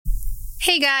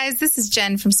Hey guys, this is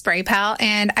Jen from Spray Pal,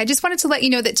 and I just wanted to let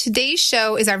you know that today's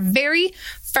show is our very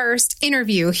first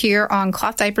interview here on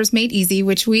Cloth Diapers Made Easy,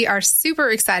 which we are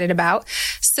super excited about.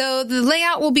 So the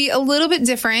layout will be a little bit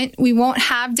different. We won't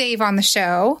have Dave on the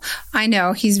show. I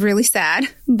know he's really sad,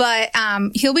 but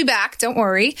he'll be back. Don't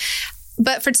worry.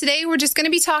 But for today, we're just going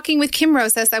to be talking with Kim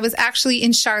Rosas. I was actually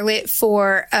in Charlotte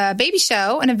for a baby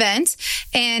show, an event,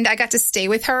 and I got to stay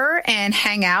with her and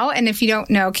hang out. And if you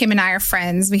don't know, Kim and I are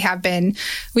friends. We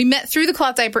met through the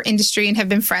cloth diaper industry and have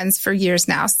been friends for years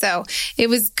now. So it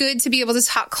was good to be able to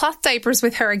talk cloth diapers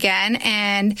with her again.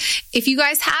 And if you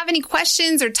guys have any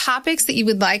questions or topics that you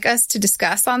would like us to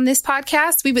discuss on this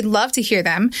podcast, we would love to hear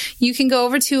them. You can go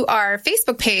over to our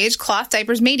Facebook page, Cloth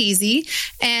Diapers Made Easy,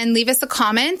 and leave us a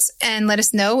comment and let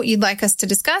us know what you'd like us to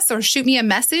discuss, or shoot me a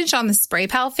message on the Spray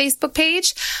Pal Facebook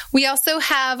page. We also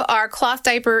have our Cloth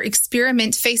Diaper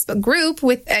Experiment Facebook group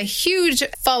with a huge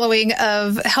following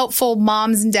of helpful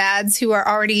moms and dads who are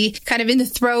already kind of in the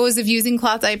throes of using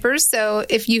cloth diapers. So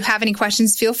if you have any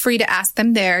questions, feel free to ask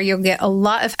them there. You'll get a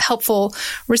lot of helpful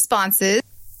responses.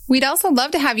 We'd also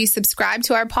love to have you subscribe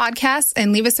to our podcast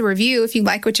and leave us a review if you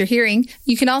like what you're hearing.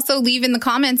 You can also leave in the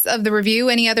comments of the review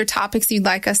any other topics you'd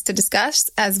like us to discuss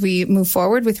as we move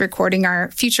forward with recording our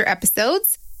future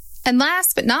episodes. And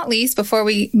last but not least, before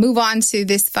we move on to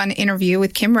this fun interview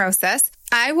with Kim Rosas,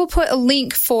 I will put a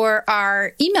link for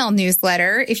our email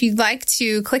newsletter. If you'd like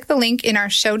to click the link in our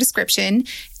show description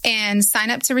and sign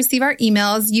up to receive our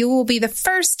emails, you will be the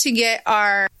first to get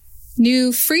our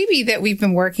new freebie that we've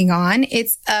been working on.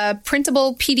 It's a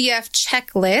printable PDF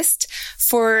checklist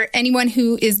for anyone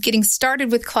who is getting started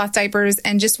with cloth diapers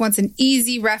and just wants an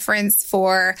easy reference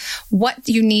for what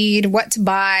you need, what to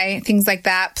buy, things like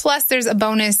that. Plus, there's a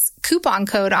bonus coupon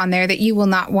code on there that you will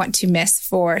not want to miss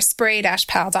for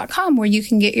spray-pal.com, where you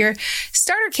can get your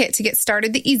starter kit to get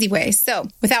started the easy way. So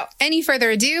without any further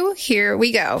ado, here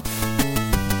we go.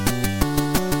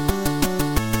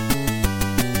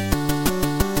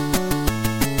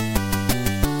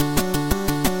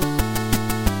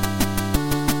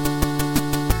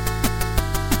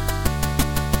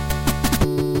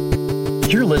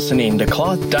 You're listening to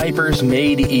Cloth Diapers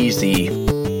Made Easy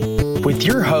with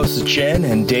your hosts Jen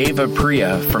and Dave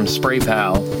Apria from Spray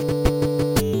Pal.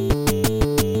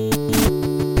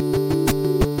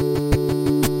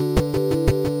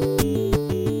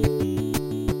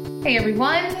 Hey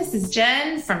everyone, this is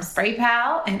Jen from Spray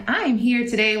Pal, and I am here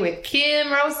today with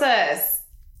Kim Rosas.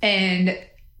 And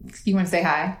you want to say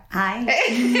hi? Hi.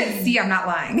 See, I'm not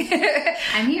lying.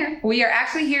 I'm here. We are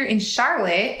actually here in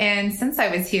Charlotte, and since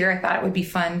I was here, I thought it would be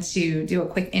fun to do a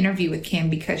quick interview with Kim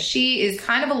because she is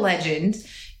kind of a legend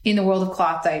in the world of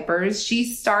cloth diapers. She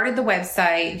started the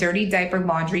website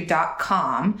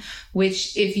dirtydiaperlaundry.com,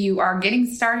 which if you are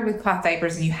getting started with cloth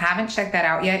diapers and you haven't checked that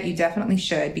out yet, you definitely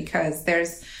should, because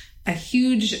there's a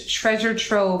huge treasure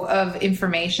trove of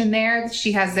information there.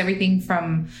 She has everything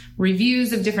from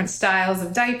reviews of different styles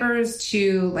of diapers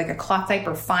to like a cloth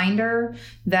diaper finder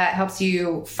that helps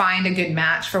you find a good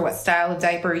match for what style of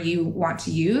diaper you want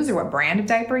to use or what brand of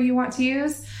diaper you want to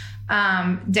use,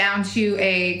 down to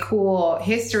a cool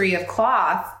history of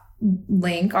cloth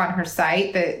link on her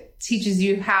site that teaches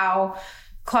you how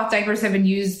cloth diapers have been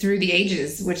used through the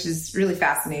ages, which is really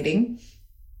fascinating.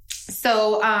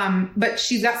 So, but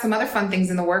she's got some other fun things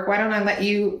in the work. Why don't I let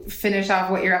you finish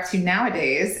off what you're up to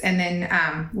nowadays, and then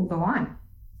we'll go on.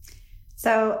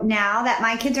 So now that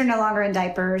my kids are no longer in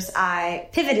diapers, I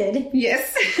pivoted.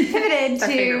 Yes. Pivoted That's to... our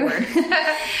favorite word.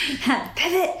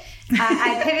 Pivot.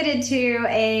 I pivoted to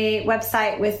a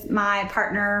website with my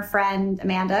partner, friend,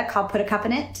 Amanda, called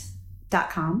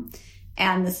putacupinit.com.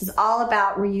 And this is all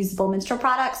about reusable menstrual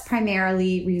products,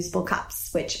 primarily reusable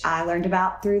cups, which I learned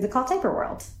about through the cloth diaper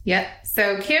world. Yep.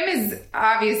 So Kim is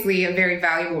obviously a very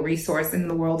valuable resource in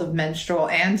the world of menstrual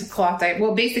and cloth diaper.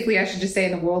 Well, basically, I should just say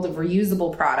in the world of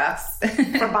reusable products.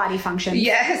 For body function.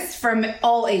 Yes, from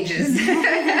all ages.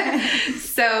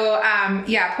 So,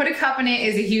 Put a Cup in It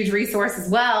is a huge resource as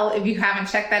well. If you haven't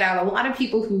checked that out, a lot of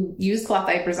people who use cloth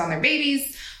diapers on their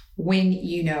babies, when,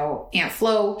 Aunt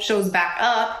Flo shows back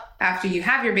up after you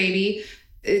have your baby,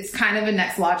 it's kind of a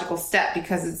next logical step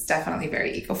because it's definitely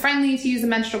very eco-friendly to use a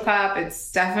menstrual cup.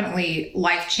 It's definitely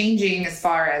life-changing as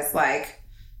far as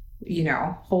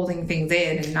holding things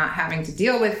in and not having to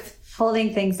deal with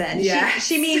holding things in. Yeah.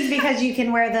 She means because you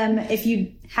can wear them if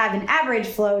you have an average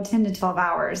flow 10 to 12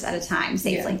 hours at a time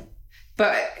safely. Yeah.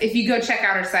 But if you go check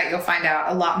out our site, you'll find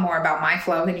out a lot more about my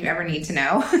flow than you ever need to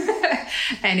know.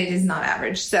 And it is not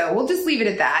average. So we'll just leave it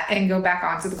at that and go back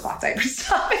onto the cloth diapers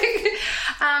topic.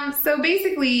 So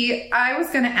basically, I was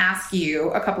going to ask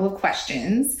you a couple of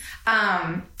questions.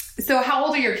 So how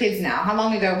old are your kids now? How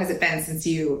long ago has it been since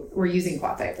you were using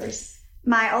cloth diapers?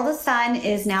 My oldest son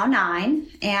is now 9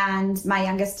 and my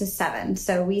youngest is 7.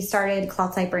 So we started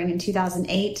cloth diapering in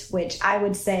 2008, which I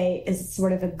would say is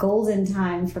sort of a golden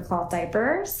time for cloth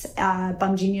diapers.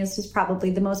 Bum Genius was probably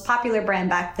the most popular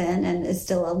brand back then and is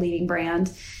still a leading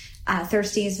brand.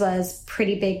 Thirsties was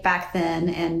pretty big back then,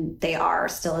 and they are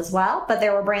still as well. But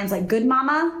there were brands like Good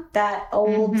Mama, that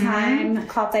old time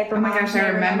cloth diaper. Oh my gosh, I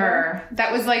remember.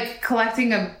 That was like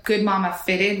collecting a Good Mama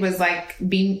fitted was like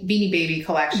Beanie Baby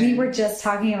collection. We were just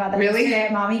talking about that yesterday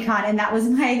at MommyCon, and that was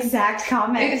my exact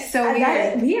comment. It's so weird.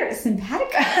 That is weird.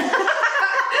 Simpatico.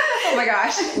 Oh my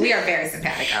gosh, we are very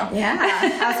simpatico. Yeah.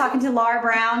 I was talking to Laura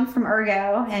Brown from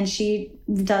Ergo, and she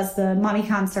does the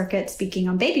MommyCon circuit speaking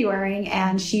on baby wearing,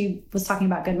 and she was talking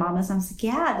about Good Mamas, and I was like,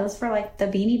 yeah, those were like the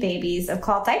Beanie Babies of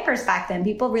cloth diapers back then.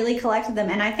 People really collected them,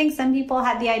 and I think some people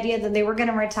had the idea that they were going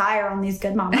to retire on these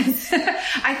Good Mamas.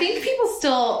 I think people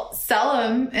still sell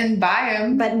them and buy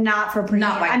them, but not for premium.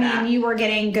 Not like I that. mean, you were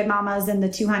getting Good Mamas in the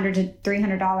 $200 to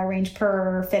 $300 range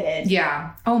per fitted.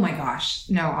 Yeah. Oh my gosh.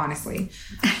 No, honestly,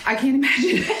 I can't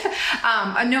imagine.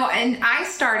 No, and I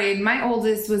started, my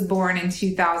oldest was born in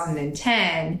 2010.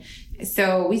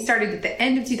 So we started at the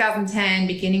end of 2010,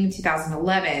 beginning of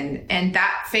 2011. And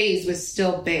that phase was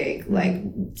still big. Like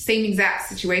same exact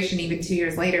situation, even 2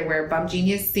 years later, where Bum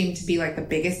Genius seemed to be like the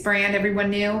biggest brand everyone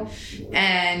knew.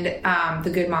 And the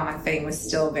Good Mama thing was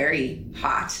still very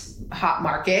hot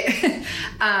market.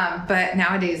 But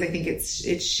nowadays I think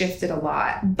it's shifted a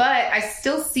lot, but I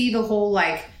still see the whole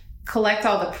like collect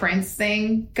all the prints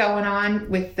thing going on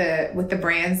with the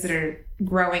brands that are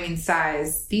growing in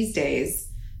size these days.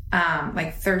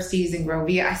 Like Thirsties and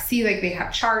Grovia. I see like they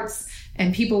have charts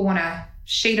and people want to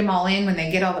shade them all in when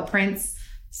they get all the prints.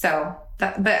 So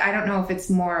but I don't know if it's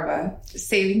more of a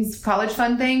savings college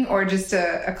fund thing or just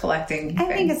a collecting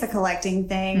thing. I think it's a collecting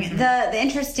thing. Mm-hmm. The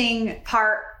interesting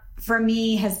part for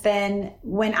me has been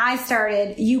when I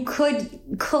started, you could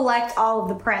collect all of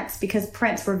the prints because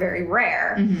prints were very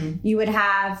rare. Mm-hmm. You would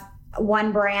have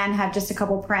one brand have just a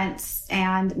couple prints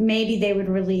and maybe they would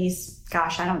release,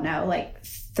 gosh, I don't know, like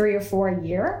 3 or 4 a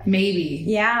year. Maybe.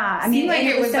 Yeah. I mean, like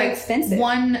it was so like expensive.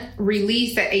 One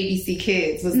release at ABC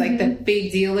Kids was like the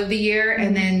big deal of the year.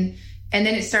 Mm-hmm. And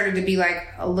then it started to be like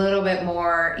a little bit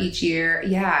more each year.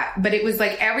 Yeah. But it was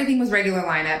like everything was regular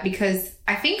lineup because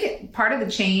I think part of the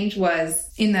change was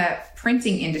in the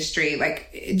printing industry,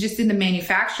 like just in the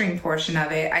manufacturing portion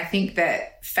of it. I think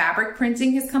that fabric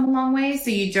printing has come a long way.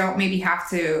 So you don't maybe have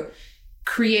to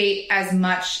create as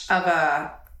much of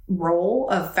a roll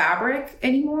of fabric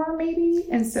anymore, maybe.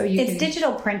 And so it's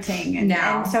digital printing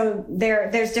now. And so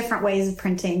there's different ways of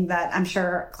printing that I'm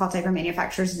sure cloth diaper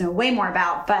manufacturers know way more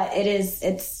about, but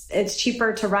it's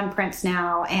cheaper to run prints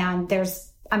now. And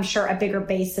there's, I'm sure, a bigger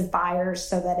base of buyers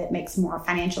so that it makes more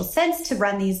financial sense to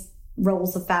run these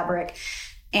rolls of fabric.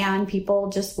 And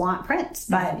people just want prints,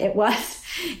 but it was,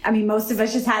 I mean, most of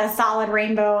us just had a solid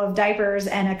rainbow of diapers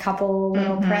and a couple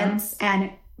little prints,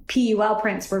 and PUL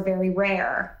prints were very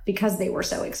rare because they were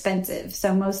so expensive.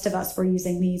 So most of us were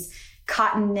using these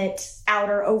cotton knit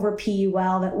outer over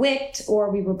PUL that wicked,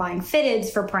 or we were buying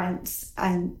fitteds for prints.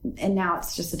 And now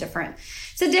it's just a different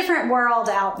world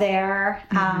out there.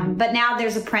 But now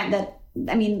there's a print that,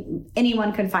 I mean,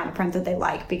 anyone can find a print that they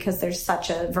like because there's such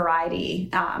a variety.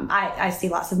 I see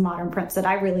lots of modern prints that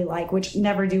I really like, which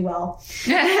never do well.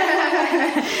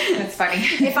 That's funny.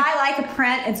 If I like a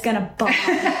print, it's going to bump.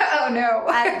 Oh, no.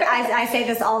 I say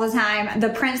this all the time. The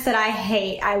prints that I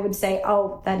hate, I would say,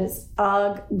 oh, that is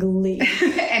ugly.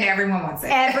 And everyone wants it.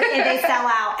 They sell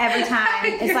out every time.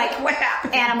 It's like what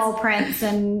happens? Animal prints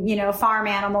and, farm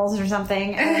animals or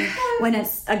something. And when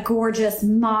it's a gorgeous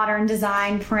modern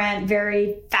design print,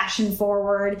 very fashion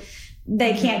forward,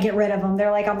 they can't get rid of them.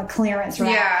 They're like on the clearance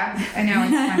rack. Yeah, I know.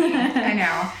 It's funny. I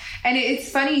know. And it's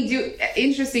funny,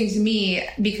 interesting to me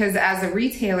because as a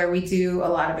retailer, we do a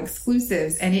lot of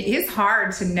exclusives and it is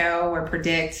hard to know or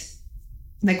predict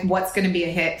like what's going to be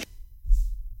a hit.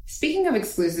 Speaking of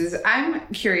exclusives, I'm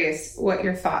curious what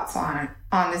your thoughts on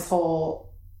this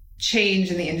whole change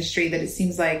in the industry that it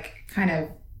seems like kind of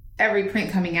every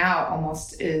print coming out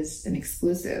almost is an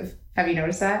exclusive. Have you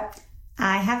noticed that?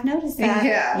 I have noticed that.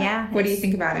 Yeah. What do you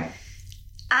think about it?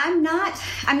 I'm not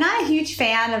a huge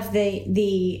fan of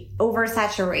the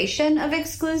oversaturation of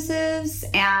exclusives,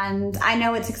 and I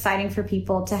know it's exciting for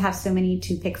people to have so many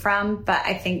to pick from, but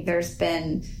I think there's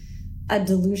been a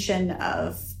dilution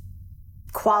of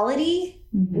quality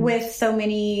with so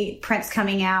many prints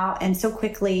coming out and so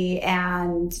quickly,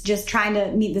 and just trying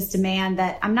to meet this demand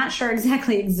that I'm not sure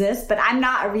exactly exists, but I'm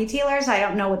not a retailer, so I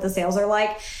don't know what the sales are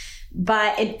like.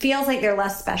 but it feels like they're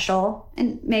less special.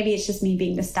 And maybe it's just me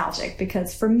being nostalgic,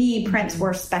 because for me, prints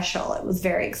were special. It was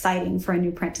very exciting for a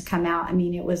new print to come out. I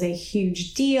mean, it was a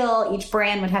huge deal. Each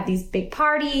brand would have these big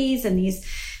parties and these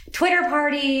Twitter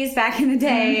parties back in the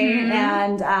day,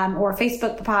 and or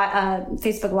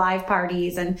Facebook Live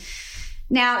parties. And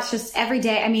now it's just every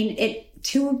day. I mean,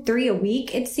 2-3 a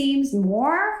week, it seems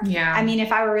more. Yeah. I mean,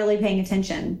 if I were really paying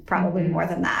attention, probably more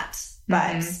than that.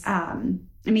 But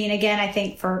I mean, again, I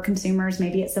think for consumers,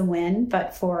 maybe it's a win,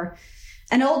 but for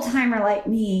an old timer like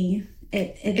me,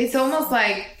 it's almost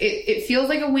like it feels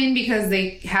like a win because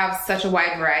they have such a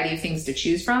wide variety of things to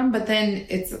choose from, but then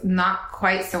it's not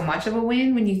quite so much of a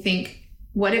win when you think,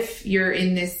 what if you're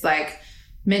in this like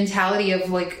mentality of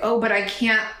like, oh, but I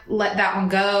can't let that one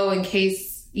go in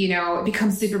case, you know, it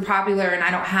becomes super popular and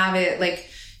I don't have it. Like,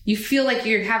 you feel like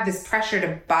you have this pressure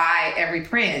to buy every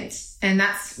print, and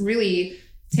that's really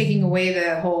taking away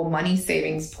the whole money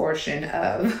savings portion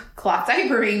of cloth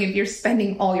diapering if you're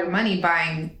spending all your money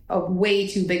buying a way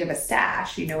too big of a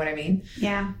stash. You know what I mean?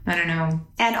 Yeah. I don't know.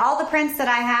 And all the prints that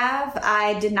I have,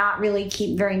 I did not really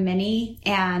keep very many.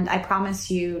 And I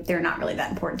promise you, they're not really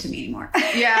that important to me anymore.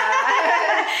 Yeah.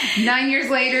 9 years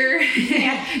later,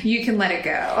 you can let it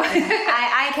go.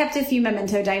 I kept a few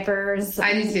memento diapers.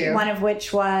 I do too. One of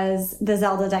which was the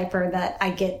Zelda diaper that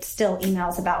I get still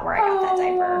emails about where I got that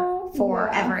diaper for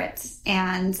Everett.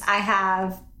 And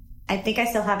I think I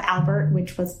still have Albert,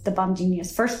 which was the Bum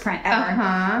Genius first print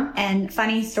ever. And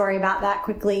funny story about that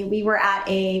quickly. We were at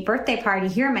a birthday party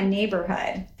here in my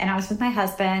neighborhood, and I was with my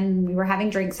husband. We were having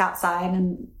drinks outside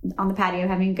and on the patio,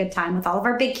 having a good time with all of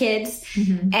our big kids.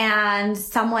 And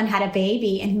someone had a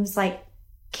baby, and he was like,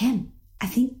 Kim, I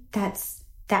think that's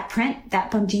that print,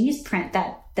 that Bum Genius print,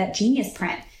 that Genius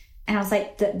print. And I was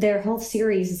like, their whole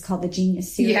series is called the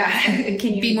Genius series. Yeah.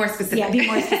 Can you be more specific? Yeah, be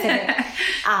more specific.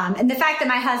 And the fact that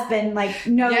my husband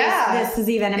knows this is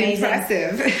even amazing.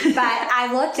 Impressive. But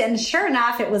I looked, and sure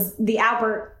enough, it was the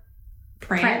Albert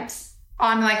print.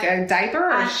 On like a diaper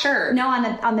or a shirt? No,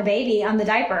 on the baby, on the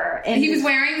diaper. And he was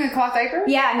wearing a cloth diaper?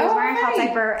 Yeah, he was wearing a cloth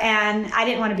diaper, and I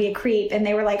didn't want to be a creep. And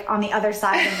they were like on the other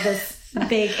side of this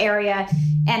big area,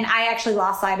 and I actually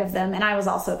lost sight of them, and I was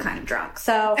also kind of drunk.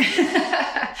 So,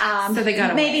 so they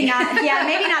got away. Maybe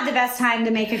not the best time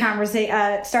to make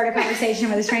start a conversation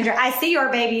with a stranger. I see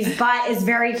your baby's butt is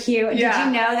very cute. Yeah. Did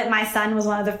you know that my son was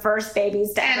one of the first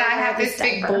babies to ever And I have this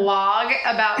big blog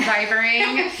about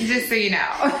diapering, just so you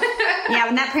know. Yeah,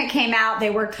 when that print came out, they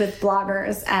worked with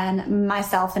bloggers, and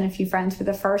myself and a few friends were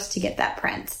the first to get that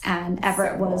print. And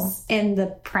Everett was in the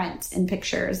print in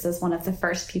pictures as one of the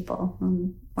first people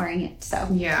wearing it. So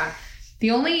yeah.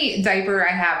 The only diaper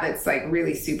I have that's like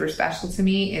really super special to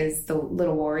me is the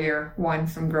Little Warrior one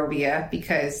from Grovia,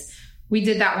 because we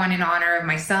did that one in honor of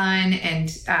my son and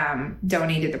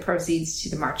donated the proceeds to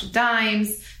the March of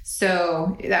Dimes.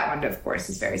 So that one, of course,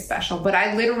 is very special. But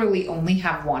I literally only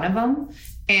have one of them.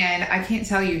 And I can't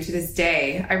tell you to this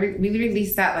day, we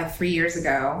released that like 3 years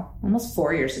ago, almost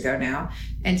 4 years ago now.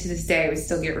 And to this day, we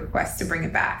still get requests to bring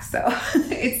it back. So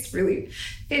it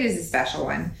is a special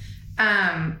one.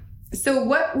 So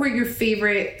what were your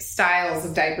favorite styles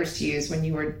of diapers to use when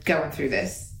you were going through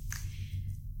this?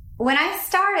 When I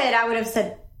started, I would have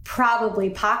said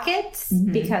probably pockets,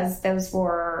 because those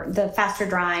were the faster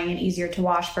drying and easier to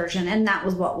wash version. And that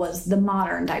was what was the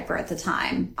modern diaper at the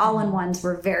time. All-in-ones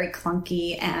were very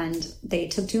clunky and they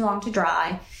took too long to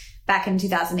dry back in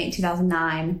 2008,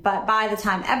 2009. But by the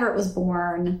time Everett was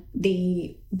born,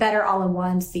 the better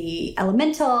all-in-ones, the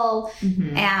Elemental,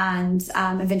 and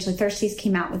eventually Thirsties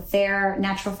came out with their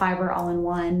natural fiber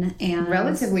all-in-one. And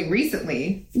relatively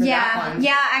recently for that one.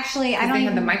 Yeah, actually, I don't they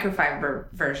had the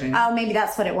microfiber version. Oh, maybe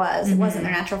that's what it was. It wasn't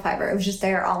their natural fiber. It was just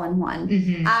their all-in-one.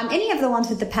 Any of the ones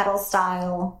with the pedal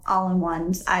style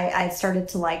all-in-ones, I started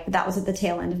to like, but that was at the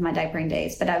tail end of my diapering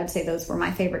days. But I would say those were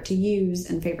my favorite to use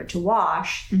and favorite to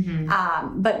wash.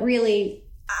 But really,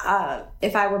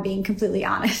 if I were being completely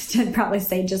honest, I'd probably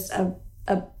say just a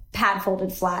pad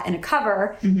folded flat and a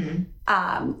cover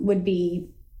would be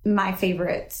my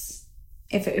favorites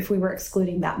if we were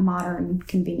excluding that modern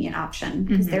convenient option,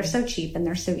 because they're so cheap and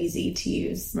they're so easy to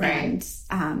use. Right.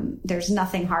 And there's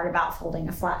nothing hard about folding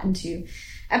a flat into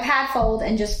a pad fold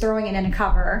and just throwing it in a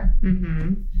cover.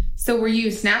 So were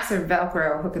you snaps or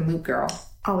Velcro hook and loop girl?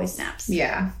 Always snaps.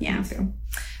 Yeah. Me too.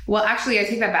 Well, actually, I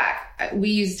take that back. We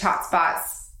use Tot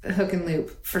Spots hook and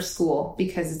loop for school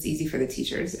because it's easy for the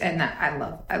teachers, and that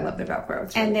I love the Velcro.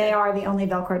 It's really and they are the only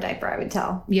Velcro diaper I would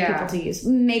tell people to use.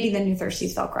 Maybe the new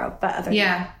Thirsties Velcro, but other than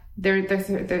that.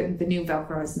 The new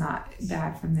Velcro is not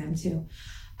bad from them too.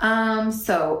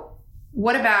 So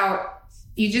what about,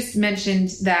 you just mentioned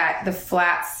that the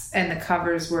flats and the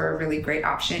covers were a really great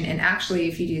option. And actually,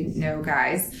 if you didn't know,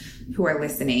 guys who are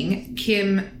listening,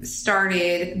 Kim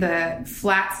started the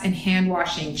Flats and Hand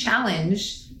Washing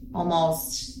Challenge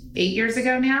almost 8 years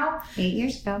ago now. 8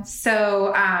 years ago.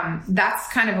 So that's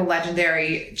kind of a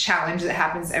legendary challenge that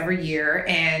happens every year.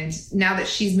 And now that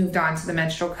she's moved on to the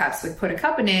menstrual cups with Put a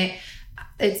Cup in It,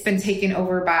 it's been taken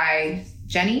over by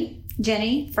Jenny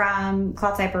from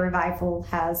Cloth Diaper Revival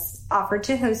has offered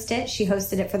to host it. She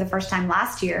hosted it for the first time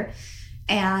last year,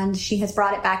 and she has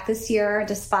brought it back this year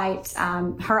despite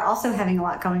her also having a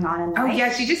lot going on in life. Oh,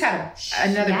 yeah. She just had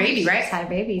another baby, right? She just had a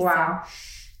baby. Wow.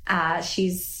 So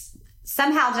she's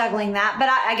somehow juggling that. But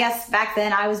I guess back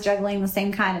then I was juggling the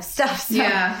same kind of stuff. So.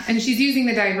 Yeah. And she's using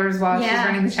the diapers while she's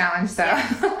running the challenge. So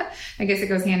I guess it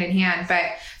goes hand in hand. But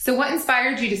so what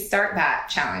inspired you to start that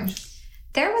challenge?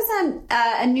 There was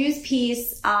a news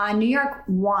piece on New York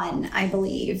One, I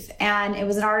believe, and it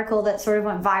was an article that sort of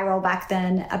went viral back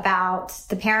then about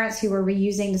the parents who were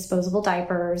reusing disposable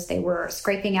diapers. They were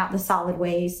scraping out the solid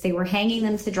waste. They were hanging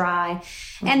them to dry,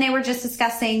 and they were just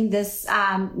discussing this,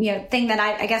 thing that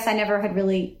I guess I never had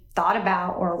really thought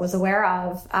about or was aware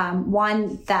of.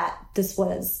 One, that this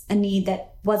was a need that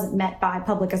wasn't met by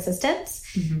public assistance.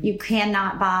 Mm-hmm. You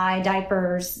cannot buy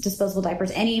diapers, disposable diapers,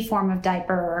 any form of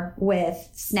diaper with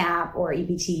SNAP or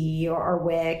EBT or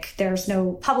WIC. There's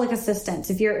no public assistance.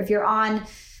 If you're on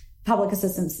public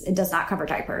assistance, it does not cover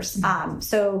diapers. Mm-hmm.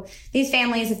 So these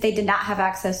families, if they did not have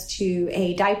access to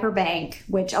a diaper bank,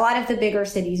 which a lot of the bigger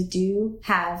cities do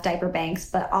have diaper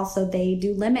banks, but also they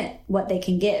do limit what they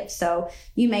can give. So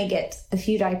you may get a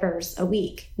few diapers a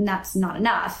week, and that's not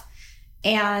enough.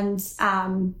 And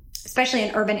especially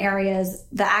in urban areas,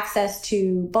 the access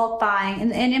to bulk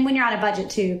buying, and when you're on a budget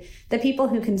too, the people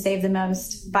who can save the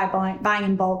most by buying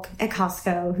in bulk at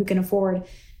Costco, who can afford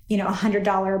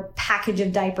 $100 package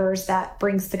of diapers that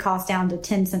brings the cost down to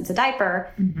 10 cents a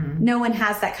diaper. Mm-hmm. No one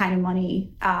has that kind of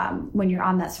money when you're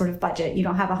on that sort of budget. You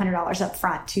don't have $100 up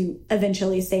front to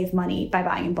eventually save money by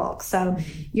buying in bulk. So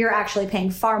mm-hmm. you're actually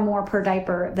paying far more per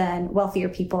diaper than wealthier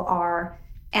people are.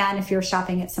 And if you're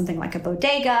shopping at something like a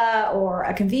bodega or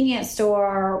a convenience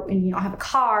store and you don't have a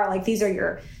car, like these are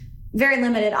your very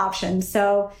limited options.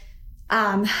 So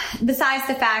besides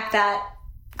the fact that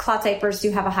cloth diapers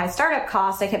do have a high startup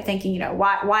cost, I kept thinking,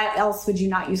 why else would you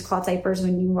not use cloth diapers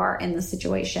when you are in this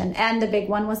situation? And the big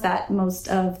one was that most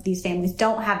of these families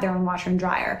don't have their own washer and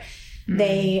dryer. Mm-hmm.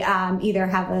 They either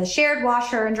have a shared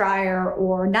washer and dryer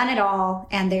or none at all,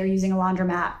 and they're using a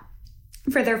laundromat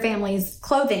for their family's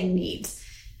clothing needs.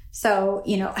 So,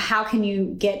 how can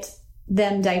you get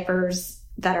them diapers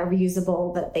that are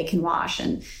reusable that they can wash?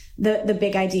 And the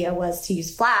big idea was to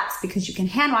use flats because you can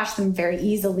hand wash them very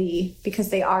easily because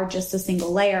they are just a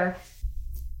single layer,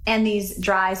 and these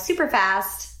dry super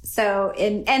fast. So,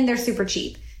 and they're super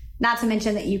cheap. Not to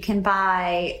mention that you can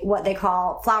buy what they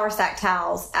call flour sack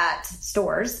towels at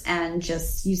stores and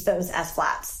just use those as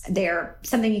flats. They're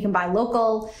something you can buy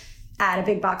local at a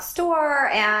big box store.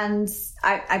 And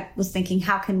I was thinking,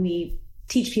 how can we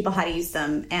teach people how to use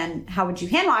them and how would you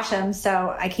hand wash them?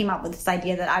 So I came up with this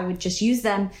idea that I would just use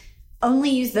them,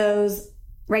 only use those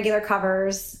regular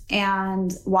covers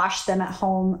and wash them at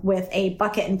home with a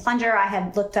bucket and plunger. I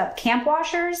had looked up camp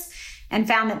washers and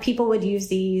found that people would use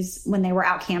these when they were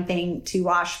out camping to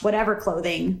wash whatever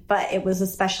clothing, but it was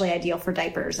especially ideal for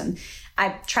diapers. And I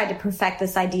tried to perfect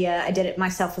this idea. I did it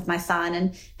myself with my son.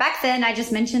 And back then I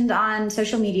just mentioned on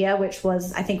social media, which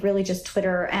was, I think, really just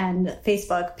Twitter and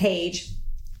Facebook page,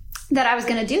 that I was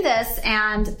going to do this.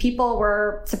 And people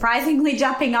were surprisingly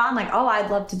jumping on like, oh,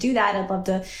 I'd love to do that. I'd love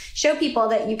to show people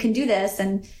that you can do this.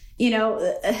 And,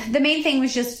 the main thing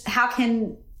was just how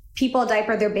can people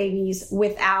diaper their babies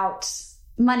without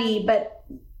money, but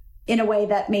in a way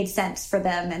that made sense for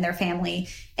them and their family.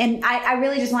 And I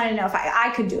really just wanted to know if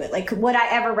I could do it. Like, would I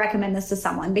ever recommend this to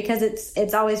someone? Because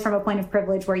it's always from a point of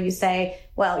privilege where you say,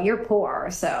 well, you're poor,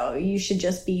 so you should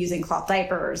just be using cloth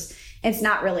diapers. It's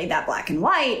not really that black and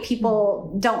white.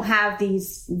 People don't have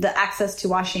the access to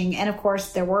washing. And of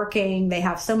course they're working. They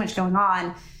have so much going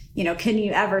on. Can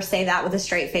you ever say that with a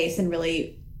straight face and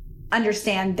really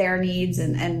understand their needs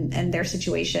and their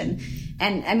situation?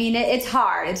 And I mean, it's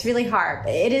hard. It's really hard.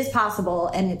 It is possible.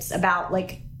 And it's about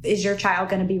like, is your child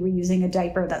going to be reusing a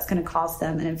diaper that's going to cause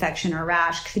them an infection or a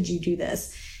rash? Could you do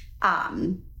this?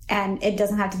 And it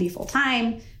doesn't have to be full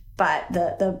time, but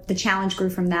the challenge grew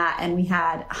from that. And we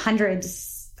had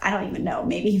hundreds, I don't even know,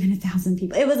 maybe even 1,000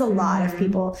 people. It was a lot of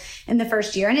people in the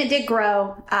first year. And it did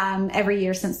grow every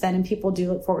year since then. And people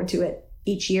do look forward to it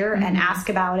each year and ask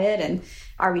about it. And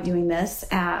are we doing this?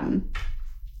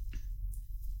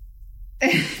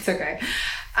 It's okay.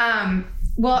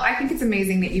 Well, I think it's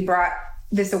amazing that you brought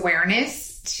this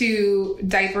awareness to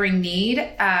diapering need.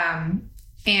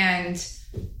 And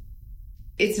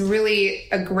it's really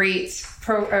a great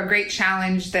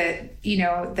challenge that, you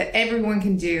know, that everyone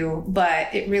can do,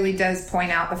 but it really does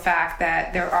point out the fact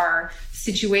that there are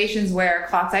situations where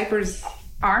cloth diapers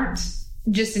aren't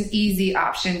just an easy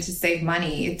option to save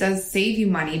money. It does save you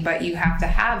money, but you have to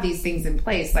have these things in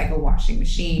place, like a washing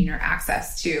machine or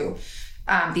access to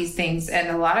these things. And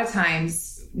a lot of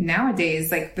times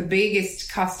nowadays, like the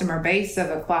biggest customer base of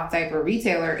a cloth diaper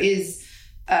retailer is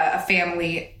a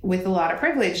family with a lot of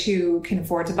privilege who can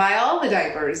afford to buy all the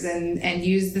diapers and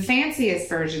use the fanciest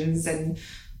versions. And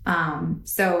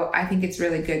so I think it's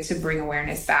really good to bring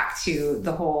awareness back to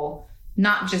the whole,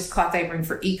 not just cloth diapering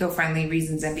for eco-friendly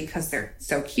reasons and because they're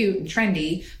so cute and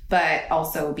trendy, but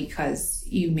also because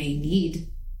you may need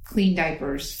clean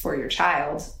diapers for your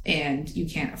child and you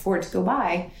can't afford to go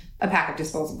buy a pack of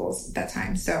disposables at that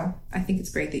time. So I think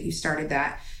it's great that you started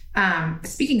that.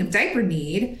 Speaking of diaper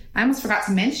need, I almost forgot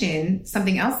to mention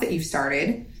something else that you've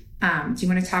started. Do you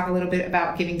want to talk a little bit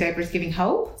about Giving Diapers, Giving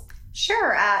Hope?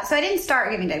 Sure. So I didn't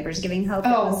start Giving Diapers, Giving Hope.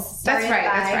 That's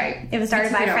right. It was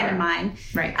started by a friend of mine,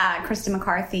 right? Krista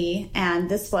McCarthy. And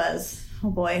this was,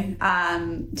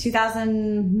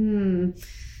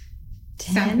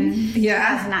 2010.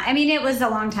 Yeah. I mean, it was a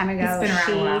long time ago. It's been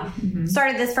around a while. She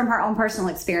started this from her own personal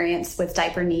experience with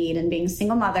diaper need and being a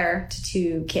single mother to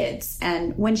 2 kids.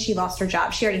 And when she lost her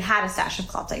job, she already had a stash of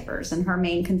cloth diapers. And her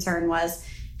main concern was,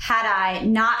 had I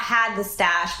not had the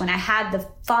stash when I had the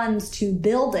funds to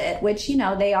build it, which, you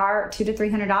know, they are $200 to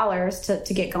 $300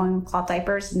 to get going with cloth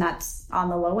diapers, and that's on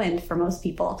the low end for most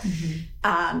people.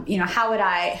 You know, how would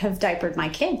I have diapered my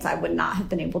kids? I would not have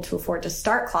been able to afford to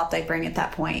start cloth diapering at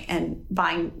that point, and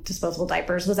buying disposable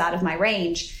diapers was out of my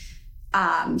range.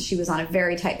 She was on a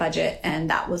very tight budget, and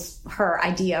that was her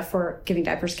idea for Giving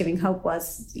Diapers, Giving Hope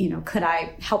was, you know, could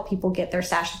I help people get their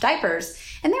stash of diapers?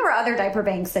 And there were other diaper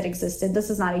banks that existed. This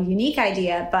is not a unique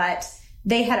idea, but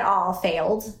they had all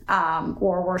failed,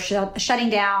 or were shutting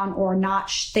down, or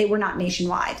they were not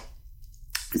nationwide.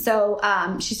 So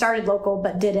she started local,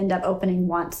 but did end up opening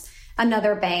once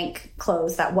another bank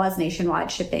closed that was nationwide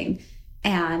shipping.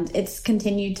 And it's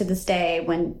continued to this day.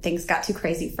 When things got too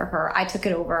crazy for her, I took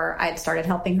it over. I started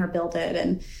helping her build it.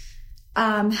 And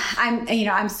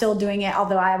I'm still doing it,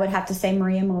 although I would have to say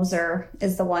Maria Moser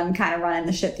is the one kind of running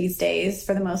the ship these days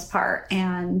for the most part.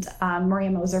 And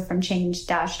Maria Moser from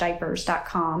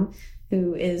change-diapers.com,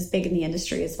 who is big in the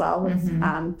industry as well,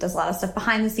 does a lot of stuff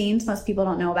behind the scenes most people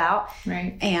don't know about.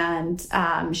 Right. And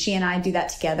she and I do that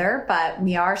together, but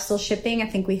we are still shipping. I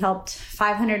think we helped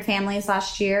 500 families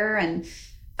last year, and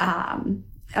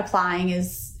applying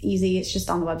is easy. It's just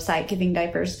on the website,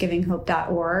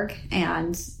 givingdiapers.givinghope.org,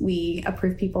 and we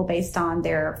approve people based on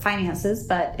their finances.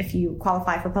 But if you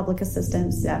qualify for public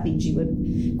assistance, that means you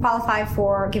would qualify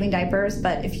for Giving Diapers.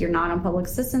 But if you're not on public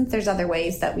assistance, there's other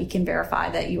ways that we can verify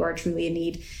that you are truly in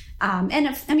need.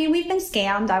 We've been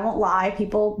scammed. I won't lie.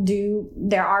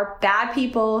 There are bad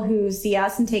people who see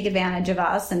us and take advantage of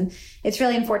us, and it's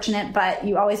really unfortunate, but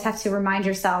you always have to remind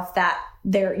yourself that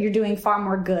you're doing far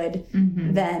more good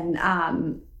than,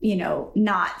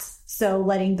 not. So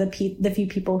letting the few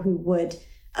people who would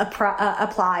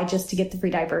apply just to get the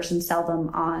free diapers and sell them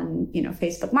on,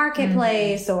 Facebook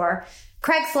Marketplace or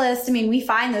Craigslist. I mean, we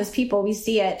find those people, we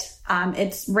see it.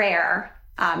 It's rare.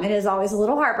 It is always a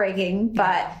little heartbreaking,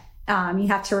 but you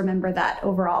have to remember that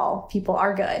overall people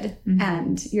are good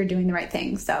and you're doing the right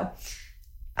thing. So,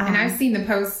 and I've seen the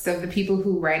posts of the people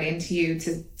who write into you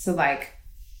to like,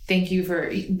 thank you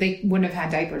they wouldn't have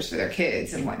had diapers for their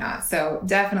kids and whatnot. So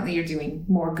definitely you're doing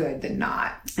more good than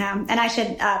not. And I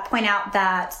should point out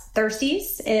that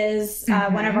Thirsties is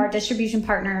one of our distribution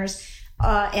partners,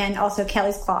 and also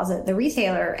Kelly's Closet, the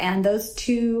retailer. And those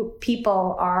 2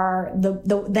 people are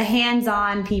the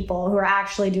hands-on people who are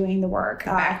actually doing the work.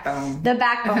 The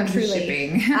backbone,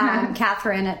 truly.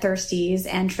 Catherine at Thirsties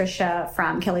and Trisha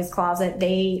from Kelly's Closet,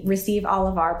 they receive all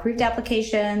of our approved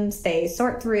applications. They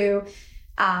sort through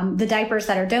the diapers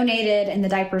that are donated and the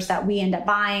diapers that we end up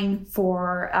buying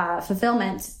for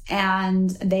fulfillment. And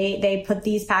they put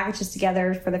these packages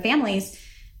together for the families.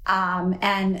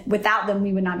 And without them,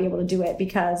 we would not be able to do it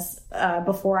because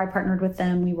before I partnered with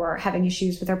them, we were having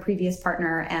issues with our previous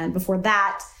partner. And before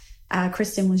that,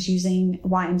 Kristen was using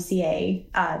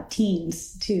YMCA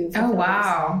teens to fulfill Oh,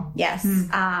 wow. this. Yes.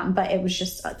 But it was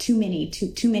just too much need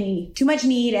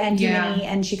and too many,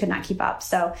 and she could not keep up.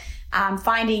 So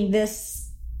finding this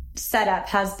setup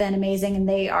has been amazing, and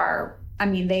they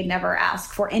never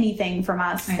ask for anything from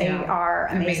us. They are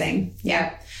amazing.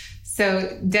 Yeah. So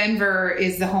So Denver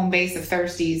is the home base of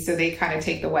Thirsties, so they kind of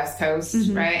take the West Coast,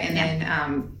 right? And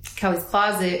then Kelly's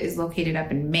Closet is located up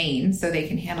in Maine, so they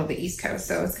can handle the East Coast.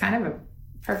 So it's kind of a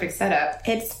perfect setup.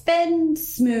 It's been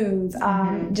smooth.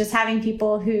 Just having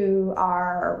people who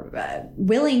are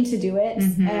willing to do it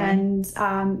and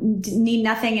need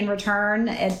nothing in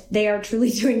return. They are truly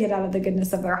doing it out of the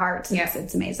goodness of their hearts.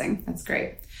 It's amazing. That's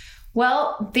great.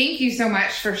 Well, thank you so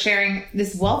much for sharing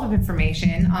this wealth of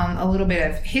information on a little bit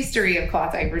of history of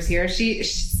cloth diapers here.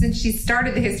 Since she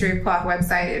started the History of Cloth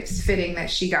website, it's fitting that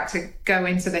she got to go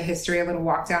into the history, a little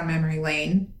walk down memory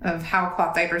lane of how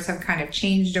cloth diapers have kind of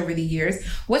changed over the years.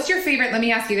 What's your favorite? Let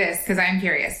me ask you this, because I'm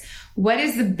curious. What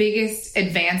is the biggest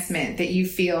advancement that you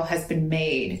feel has been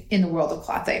made in the world of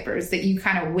cloth diapers that you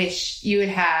kind of wish you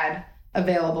had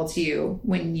available to you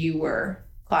when you were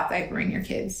cloth diapering your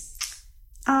kids?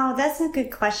 Oh, that's a good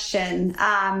question.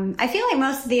 I feel like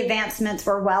most of the advancements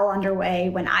were well underway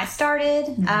when I started.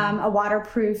 A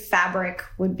waterproof fabric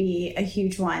would be a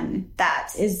huge one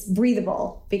that is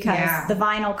breathable, because the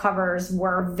vinyl covers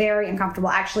were very uncomfortable.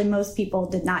 Actually, most people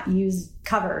did not use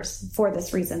covers for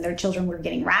this reason. Their children were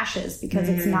getting rashes because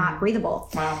it's not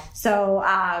breathable. Wow. So,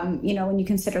 when you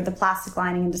consider the plastic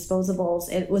lining and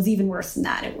disposables, it was even worse than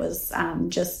that. It was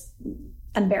just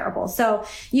unbearable. So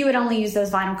you would only use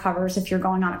those vinyl covers if you're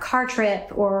going on a car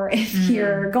trip, or if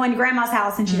you're going to grandma's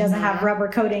house and she doesn't have rubber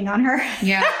coating on her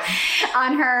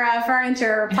on her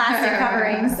furniture or plastic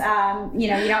coverings. You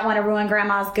don't want to ruin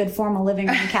grandma's good formal living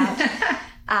room couch.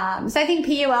 So I think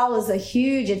PUL was a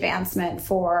huge advancement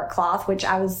for cloth, which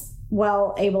I was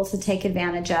well able to take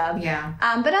advantage of.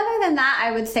 But other than that,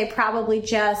 I would say probably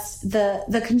just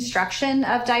the construction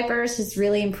of diapers has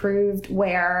really improved,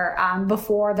 where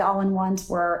before the all-in-ones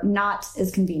were not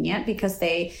as convenient because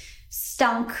they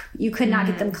stunk. You could not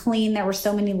get them clean. There were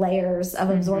so many layers of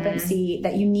absorbency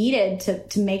that you needed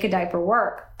to make a diaper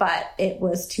work, but it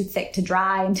was too thick to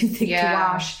dry and too thick to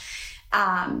wash.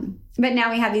 But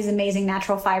now we have these amazing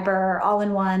natural fiber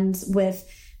all-in-ones with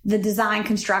the design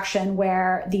construction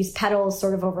where these petals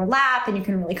sort of overlap and you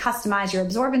can really customize your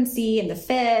absorbency and the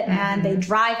fit, and they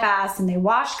dry fast and they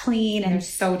wash clean. And they're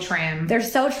so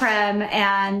trim.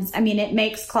 And I mean, it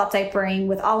makes cloth diapering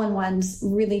with all-in-ones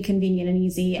really convenient and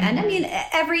easy. And I mean,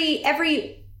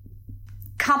 every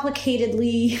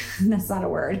complicatedly, that's not a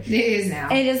word. It is now.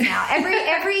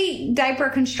 Every diaper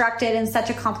constructed in such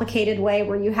a complicated way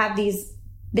where you have these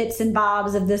bits and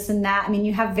bobs of this and that. I mean,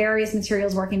 you have various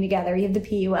materials working together. You have the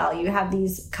PUL, you have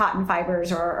these cotton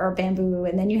fibers or bamboo,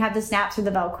 and then you have the snaps or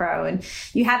the Velcro, and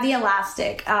you have the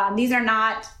elastic. These are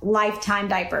not lifetime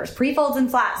diapers. Pre-folds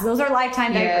and flats, those are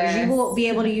lifetime diapers. You will be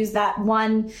able to use that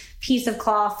one piece of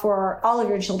cloth for all of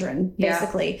your children,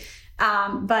 basically.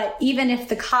 But even if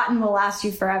the cotton will last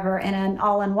you forever in an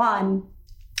all-in-one,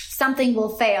 something will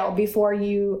fail before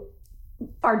you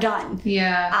are done.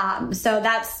 So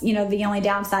that's, the only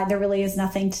downside. There really is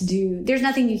nothing to do. There's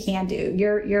nothing you can do.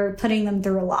 You're putting them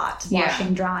through a lot,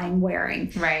 washing, drying,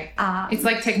 wearing. Right. It's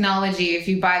like technology. If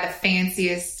you buy the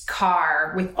fanciest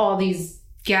car with all these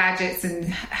gadgets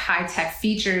and high-tech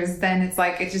features, then it's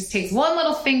like it just takes one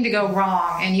little thing to go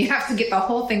wrong and you have to get the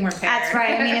whole thing repaired. That's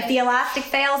right. I mean, if the elastic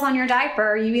fails on your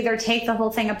diaper, you either take the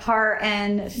whole thing apart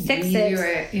and fix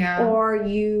it, or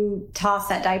you toss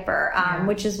that diaper,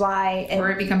 which is why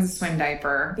or it becomes a swim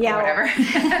diaper or whatever.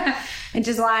 Which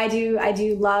is why I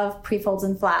do love pre-folds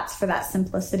and flats for that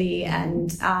simplicity and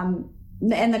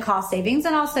the cost savings.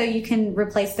 And also you can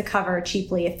replace the cover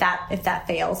cheaply if that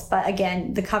fails. But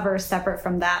again, the cover is separate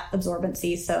from that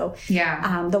absorbency. So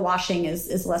the washing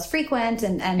is less frequent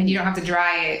and you don't have to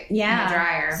dry it in the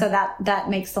dryer. So that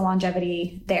makes the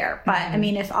longevity there. But I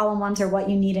mean, if all-in-ones are what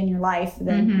you need in your life,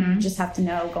 then you just have to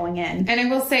know going in. And I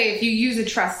will say, if you use a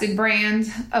trusted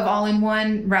brand of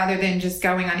all-in-one rather than just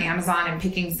going on Amazon and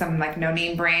picking some like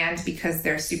no-name brand because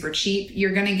they're super cheap,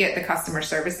 you're going to get the customer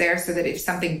service there so that if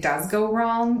something does go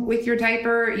wrong with your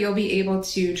diaper, you'll be able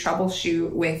to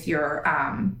troubleshoot with your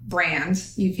brand.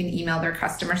 You can email their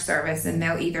customer service and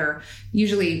they'll either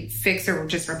usually fix or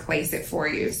just replace it for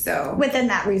you. So within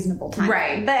that reasonable time.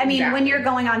 Right. But I mean, when you're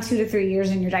going on 2 to 3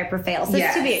 years and your diaper fails,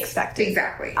 it's to be expected.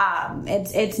 Exactly.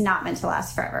 It's not meant to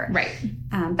last forever. Right.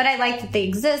 But I like that they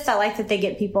exist. I like that they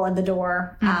get people in the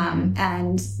door,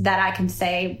 and that I can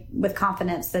say with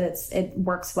confidence that it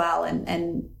works well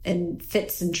and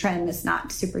fits and trim is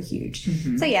not super huge.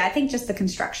 So I think just the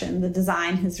construction, the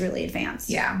design has really advanced.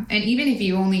 Yeah. And even if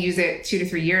you only use it 2 to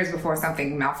 3 years before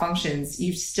something malfunctions,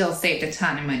 you've still saved a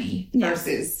ton of money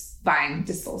versus buying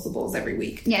disposables every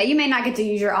week. Yeah, you may not get to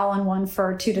use your all-in-one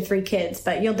for 2 to 3 kids,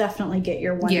 but you'll definitely get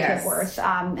your one kid worth,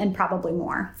 and probably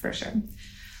more. For sure.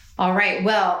 All right.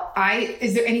 Well,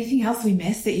 is there anything else we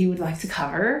missed that you would like to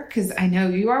cover? Because I know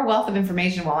you are a wealth of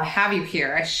information. While I have you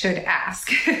here, I should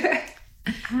ask.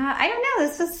 I don't know.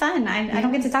 This was fun. I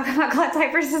don't get to talk about cloth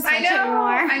diapers as much anymore.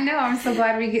 I know. I'm so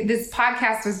glad this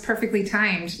podcast was perfectly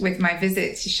timed with my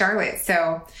visit to Charlotte.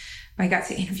 So I got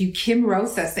to interview Kim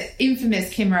Rosas, the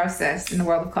infamous Kim Rosas in the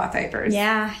world of cloth diapers.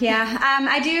 Yeah.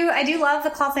 I do love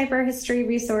the cloth diaper history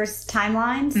resource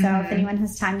timeline. So if anyone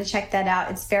has time to check that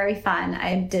out, it's very fun.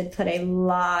 I did put a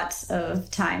lot of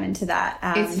time into that.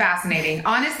 It's fascinating.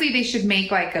 Honestly, they should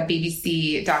make like a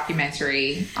BBC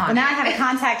documentary on now I have a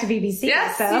contact to BBC.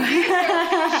 Yes. So.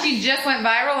 She just went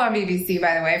viral on BBC,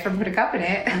 by the way, for Put a Cup in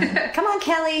It. Come on,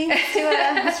 Kelly. Let's do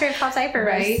a history of cloth diapers.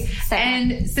 Right.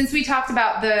 segment. And since we talked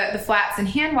about the flats and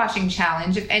hand washing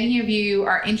challenge, if any of you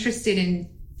are interested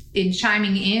in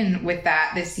chiming in with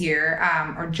that this year,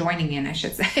 or joining in, I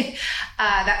should say,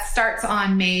 that starts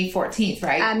on May 14th,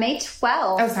 right? May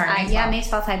 12th. Oh, sorry. May 12th. Yeah, May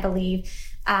 12th, I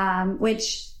believe.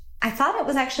 Which I thought it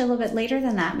was actually a little bit later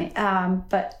than that.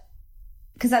 But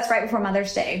because that's right before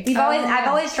Mother's Day. I've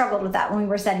always struggled with that when we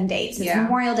were setting dates. It's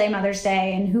Memorial Day, Mother's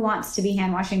Day, and who wants to be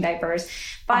hand washing diapers?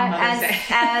 But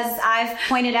as I've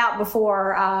pointed out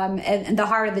before, and the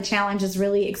heart of the challenge is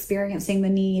really experiencing the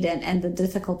need and the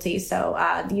difficulty.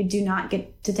 So you do not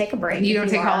get to take a break. You don't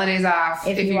take holidays off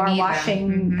if you are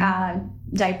washing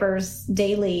diapers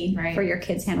daily for your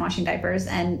kids' hand washing diapers.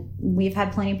 And we've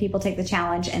had plenty of people take the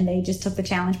challenge, and they just took the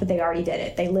challenge, but they already did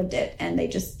it. They lived it, and they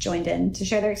just joined in to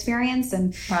share their experience.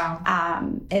 And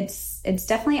it's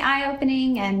definitely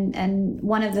eye-opening. And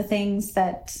one of the things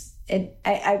that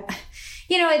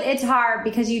it's hard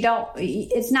because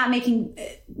it's not making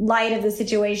light of the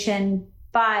situation,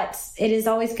 but it is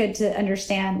always good to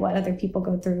understand what other people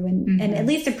go through and at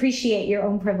least appreciate your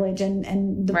own privilege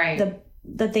and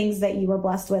the things that you were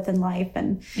blessed with in life.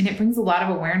 And it brings a lot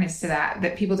of awareness to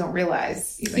that people don't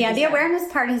realize. Like the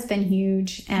awareness part has been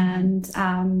huge. And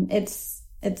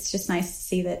it's just nice to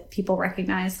see that people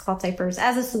recognize cloth diapers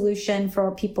as a solution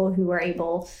for people who are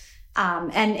able.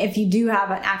 And if you do have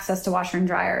an access to washer and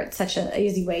dryer, it's such an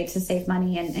easy way to save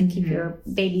money and keep your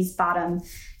baby's bottom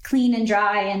clean and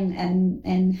dry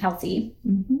and healthy.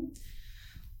 Mm-hmm.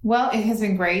 Well, it has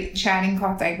been great chatting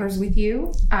cloth diapers with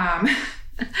you.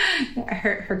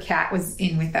 Her cat was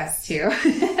in with us too.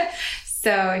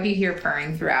 So if you hear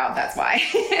purring throughout, that's why.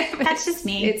 That's just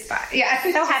me. It's fine. Yeah.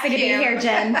 So happy to be here,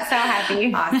 Jen. So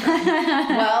happy.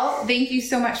 Awesome. Well, thank you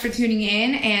so much for tuning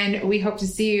in, and we hope to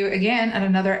see you again on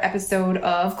another episode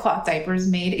of Cloth Diapers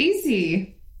Made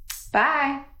Easy.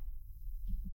 Bye.